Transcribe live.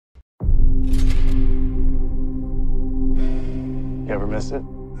You ever miss it?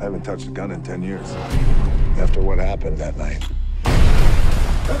 I haven't touched a gun in 10 years. After what happened that night.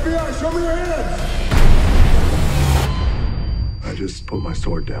 FBI, show me your hands! I just put my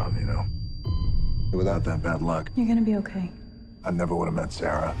sword down, you know. Without that bad luck, You're gonna be okay. I never would have met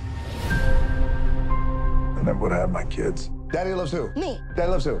Sarah. I never would have had my kids. Daddy loves who? Me.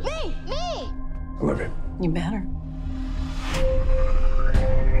 Daddy loves who? Me! Me! I love you. You better.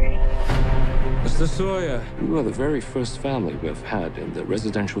 Mr. Sawyer, you are the very first family we've had in the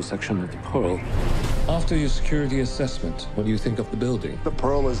residential section of the Pearl. After your security assessment, what do you think of the building? The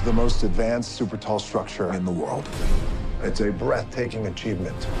Pearl is the most advanced super tall structure in the world. It's a breathtaking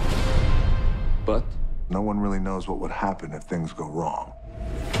achievement. But No one really knows what would happen if things go wrong.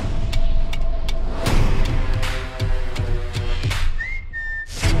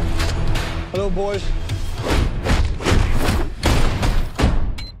 Hello, boys.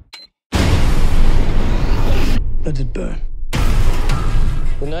 Let it burn.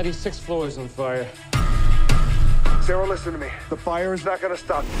 the 96th floor is on fire. Sarah, listen to me. The fire is not gonna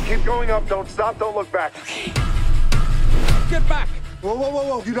stop. Keep going up. Don't stop. Don't look back. Get back! Whoa, whoa, whoa,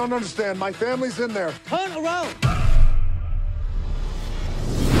 whoa. You don't understand. My family's in there. Turn around!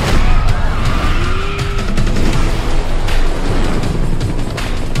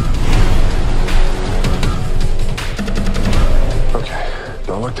 Okay,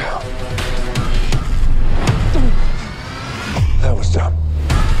 don't look down. That was dumb.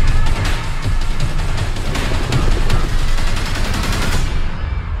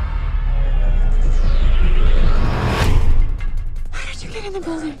 How did you get in the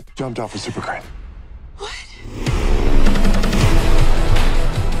building? Jumped off a super crane. What?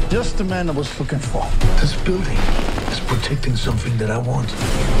 Just the man I was looking for. This building is protecting something that I want.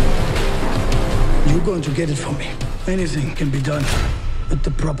 You're going to get it from me. Anything can be done with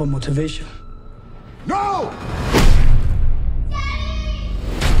the proper motivation. No!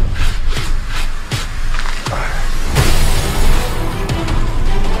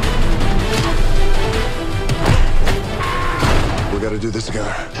 We gotta do this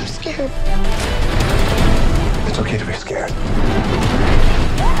together. I'm scared. It's okay to be scared.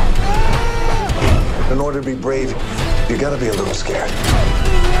 In order to be brave, you gotta be a little scared.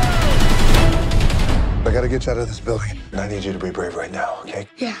 I gotta get you out of this building. And I need you to be brave right now, okay?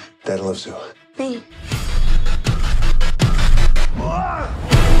 Yeah. Dad loves you. Me.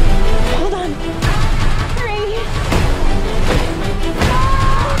 Hold on. 3,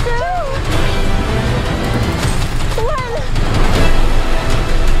 2,